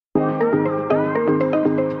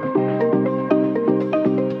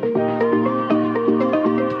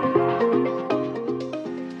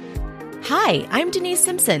Hi, I'm Denise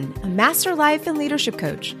Simpson, a master life and leadership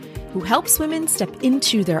coach who helps women step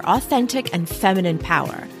into their authentic and feminine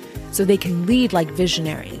power so they can lead like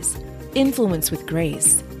visionaries, influence with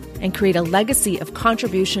grace, and create a legacy of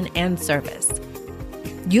contribution and service.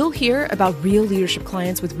 You'll hear about real leadership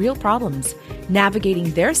clients with real problems,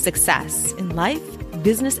 navigating their success in life,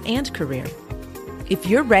 business, and career. If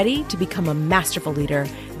you're ready to become a masterful leader,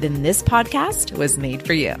 then this podcast was made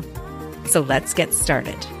for you. So let's get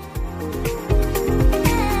started.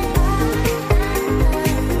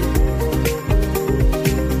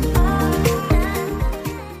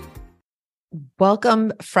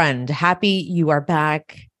 Welcome, friend. Happy you are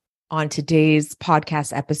back on today's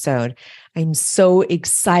podcast episode. I'm so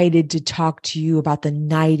excited to talk to you about the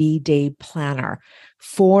 90-day planner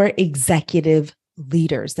for executive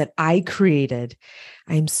leaders that I created.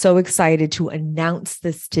 I'm so excited to announce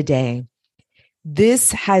this today.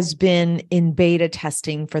 This has been in beta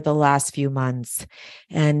testing for the last few months,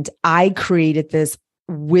 and I created this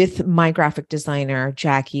with my graphic designer,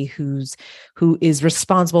 Jackie, who is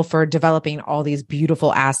responsible for developing all these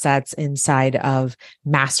beautiful assets inside of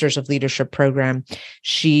Masters of Leadership program.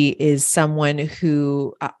 She is someone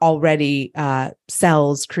who already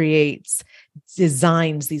sells, creates,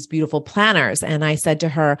 designs these beautiful planners. And I said to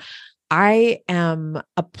her, I am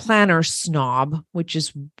a planner snob, which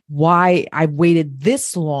is why I've waited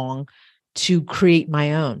this long to create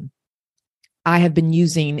my own. I have been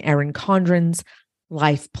using Erin Condren's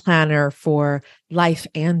life planner for life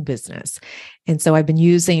and business. And so I've been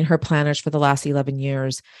using her planners for the last 11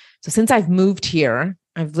 years. So since I've moved here,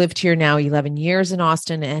 I've lived here now 11 years in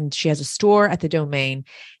Austin, and she has a store at the Domain,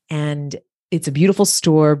 and it's a beautiful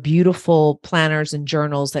store, beautiful planners and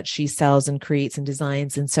journals that she sells and creates and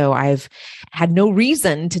designs. And so I've had no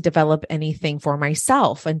reason to develop anything for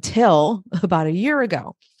myself until about a year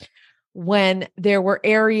ago, when there were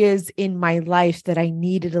areas in my life that I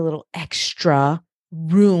needed a little extra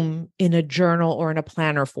room in a journal or in a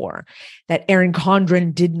planner for, that Erin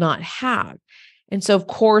Condren did not have. And so, of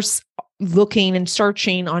course, looking and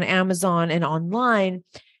searching on Amazon and online,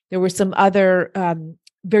 there were some other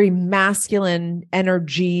very masculine,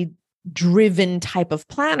 energy-driven type of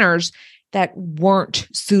planners that weren't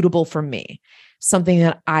suitable for me. Something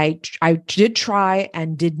that I did try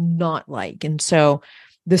and did not like. And so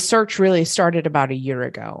the search really started about a year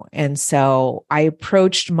ago. And so I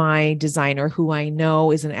approached my designer, who I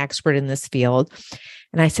know is an expert in this field.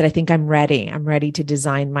 And I said, I think I'm ready. I'm ready to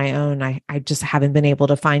design my own. I just haven't been able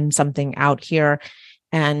to find something out here.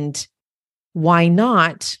 And why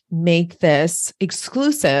not make this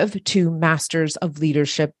exclusive to Masters of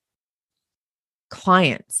Leadership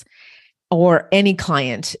clients or any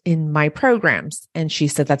client in my programs? And she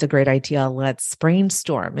said, that's a great idea. Let's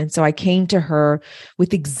brainstorm. And so I came to her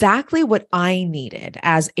with exactly what I needed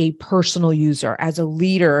as a personal user, as a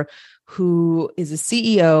leader who is a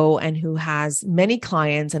CEO and who has many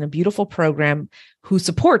clients and a beautiful program who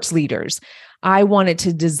supports leaders. I wanted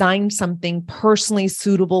to design something personally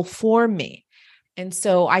suitable for me. And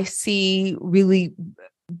so I see really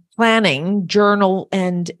planning, journal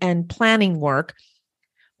and planning work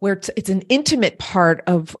where it's an intimate part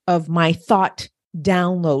of my thought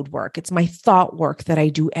download work. It's my thought work that I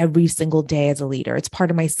do every single day as a leader. It's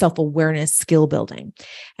part of my self-awareness skill building.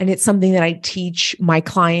 And it's something that I teach my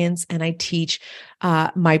clients, and I teach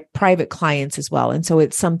my private clients as well. And so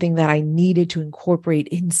it's something that I needed to incorporate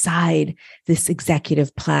inside this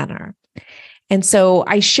executive planner. And so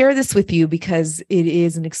I share this with you because it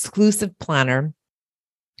is an exclusive planner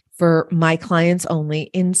for my clients only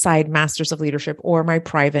inside Masters of Leadership or my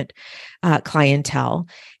private clientele.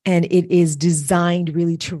 And it is designed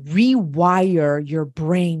really to rewire your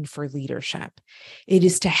brain for leadership. It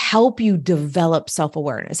is to help you develop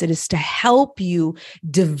self-awareness. It is to help you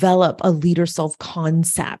develop a leader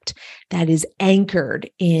self-concept that is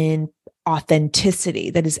anchored in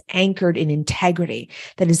authenticity, that is anchored in integrity,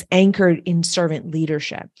 that is anchored in servant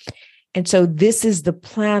leadership. And so this is the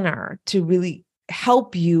planner to really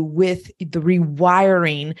help you with the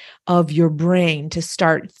rewiring of your brain to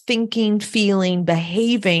start thinking, feeling,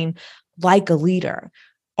 behaving like a leader,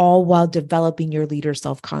 all while developing your leader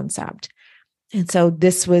self-concept. And so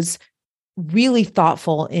this was really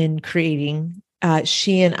thoughtful in creating.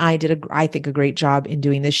 She and I did, I think, a great job in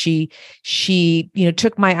doing this. She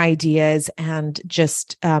took my ideas and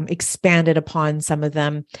just expanded upon some of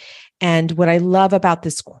them. And what I love about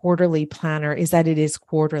this quarterly planner is that it is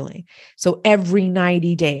quarterly. So every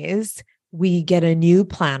 90 days, we get a new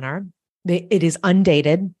planner. It is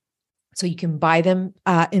undated. So you can buy them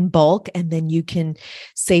in bulk, and then you can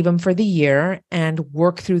save them for the year and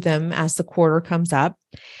work through them as the quarter comes up.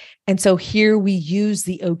 And so here we use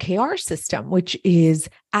the OKR system, which is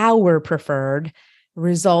our preferred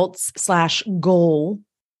results/goal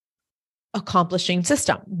accomplishing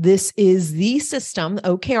system. This is the system,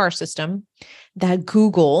 OKR system, that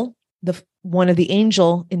Google, one of the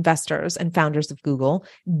angel investors and founders of Google,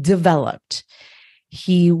 developed.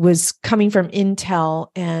 He was coming from Intel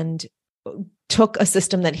and took a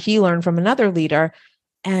system that he learned from another leader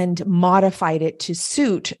and modified it to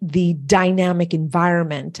suit the dynamic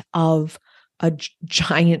environment of a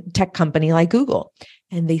giant tech company like Google.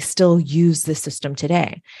 And they still use this system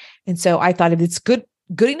today. And so I thought, if it's good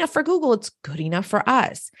enough for Google, it's good enough for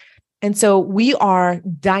us. And so we are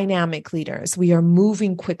dynamic leaders. We are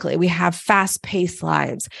moving quickly. We have fast-paced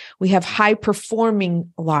lives. We have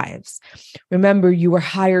high-performing lives. Remember, you were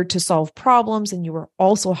hired to solve problems, and you were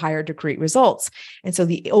also hired to create results. And so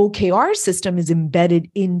the OKR system is embedded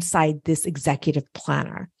inside this executive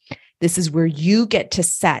planner. This is where you get to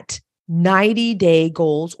set 90-day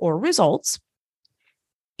goals or results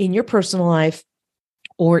in your personal life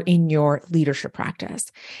or in your leadership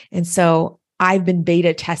practice. And so I've been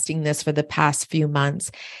beta testing this for the past few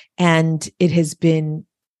months, and it has been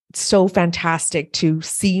so fantastic to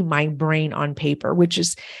see my brain on paper, which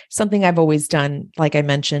is something I've always done, like I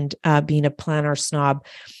mentioned, being a planner snob.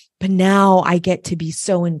 But now I get to be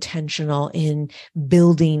so intentional in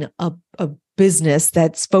building a business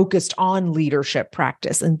that's focused on leadership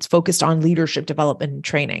practice and it's focused on leadership development and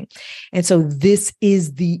training. And so this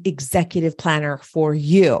is the executive planner for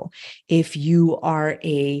you if you are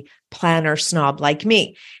a planner snob like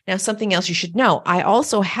me. Now, something else you should know, I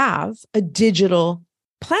also have a digital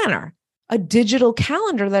planner, a digital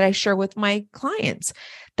calendar that I share with my clients.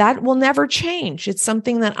 That will never change. It's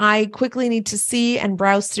something that I quickly need to see and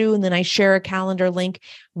browse through, and then I share a calendar link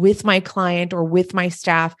with my client or with my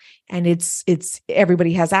staff, and it's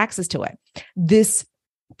everybody has access to it. This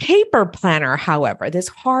paper planner, however, this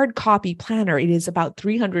hard copy planner, it is about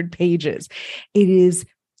 300 pages. It is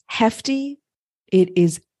hefty. It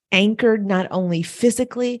is anchored not only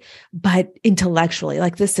physically, but intellectually.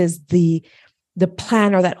 Like, this is the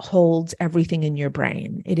planner that holds everything in your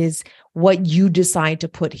brain. It is what you decide to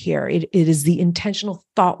put here. It is the intentional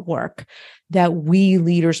thought work that we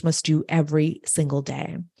leaders must do every single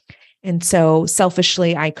day. And so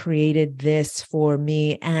selfishly, I created this for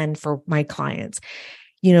me and for my clients.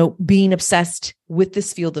 You know, being obsessed with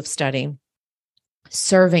this field of study,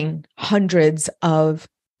 serving hundreds of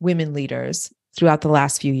women leaders throughout the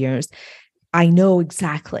last few years, I know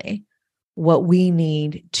exactly what we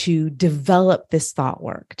need to develop this thought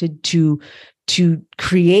work, to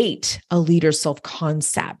create a leader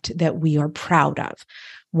self-concept that we are proud of,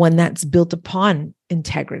 one that's built upon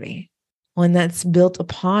integrity, one that's built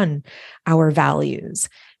upon our values,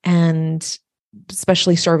 and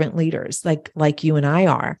especially servant leaders like you and I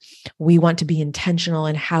are. We want to be intentional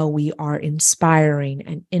in how we are inspiring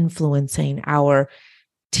and influencing our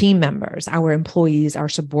team members, our employees, our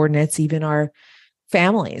subordinates, even our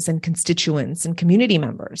families and constituents and community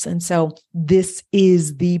members. And so this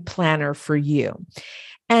is the planner for you.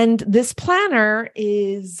 And this planner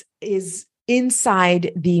is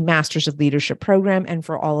inside the Masters of Leadership program and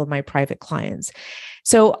for all of my private clients.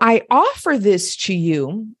 So I offer this to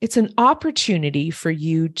you. It's an opportunity for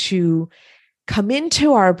you to come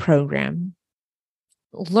into our program,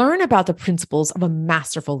 learn about the principles of a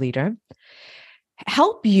masterful leader,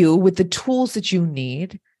 help you with the tools that you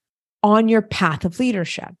need on your path of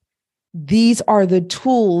leadership. These are the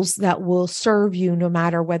tools that will serve you no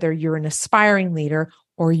matter whether you're an aspiring leader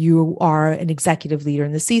or you are an executive leader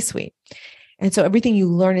in the C-suite. And so everything you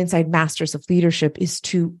learn inside Masters of Leadership is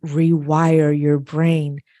to rewire your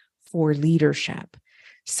brain for leadership.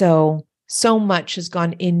 So much has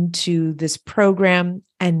gone into this program,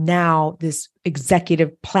 and now this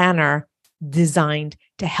executive planner designed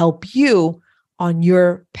to help you on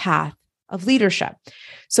your path of leadership.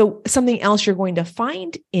 So something else you're going to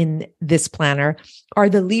find in this planner are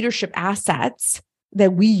the leadership assets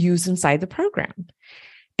that we use inside the program.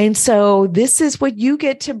 And so this is what you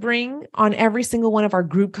get to bring on every single one of our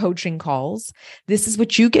group coaching calls. This is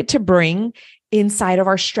what you get to bring inside of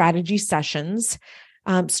our strategy sessions.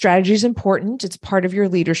 Strategy is important. It's part of your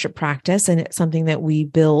leadership practice, and it's something that we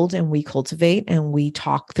build and we cultivate and we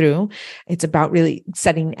talk through. It's about really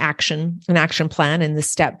setting an action plan and the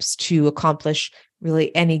steps to accomplish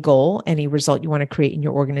really any goal, any result you want to create in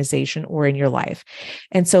your organization or in your life.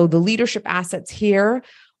 And so the leadership assets here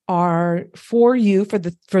are for you for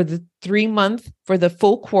the 3 month, for the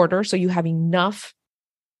full quarter. So you have enough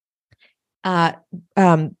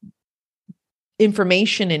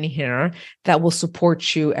information in here that will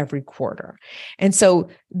support you every quarter. And so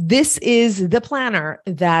this is the planner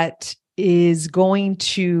that is going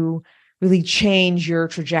to really change your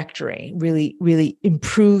trajectory, really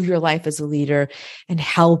improve your life as a leader and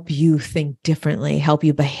help you think differently, help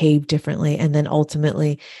you behave differently, and then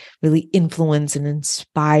ultimately really influence and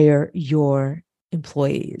inspire your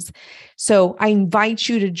employees. So I invite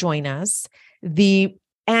you to join us. The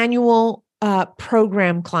annual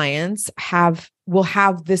program clients will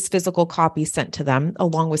have this physical copy sent to them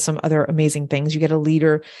along with some other amazing things. You get a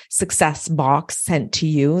leader success box sent to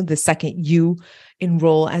you the second you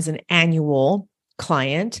enroll as an annual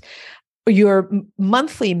client. Your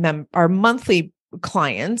monthly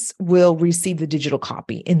clients will receive the digital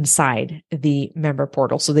copy inside the member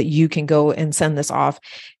portal so that you can go and send this off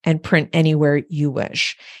and print anywhere you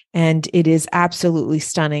wish. And it is absolutely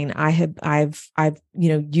stunning. I've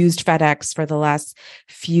used FedEx for the last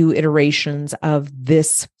few iterations of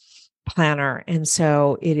this planner. And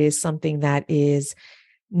so it is something that is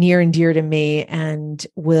near and dear to me and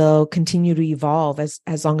will continue to evolve as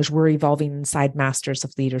long as we're evolving inside Masters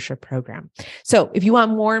of Leadership program. So if you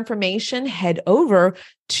want more information, head over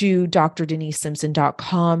to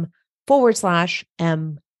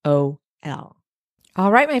drdenisesimpson.com/MOL.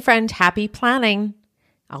 All right, my friend, happy planning.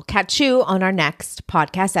 I'll catch you on our next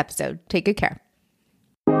podcast episode. Take good care.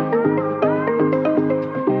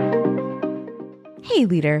 Hey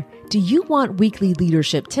leader, do you want weekly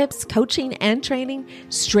leadership tips, coaching, and training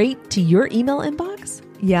straight to your email inbox?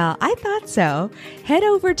 Yeah, I thought so. Head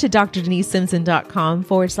over to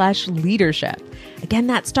drdenisesimpson.com/leadership. Again,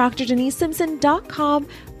 that's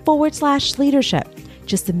drdenisesimpson.com/leadership.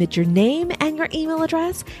 Just submit your name and your email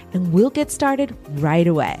address, and we'll get started right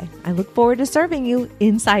away. I look forward to serving you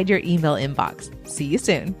inside your email inbox. See you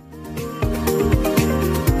soon.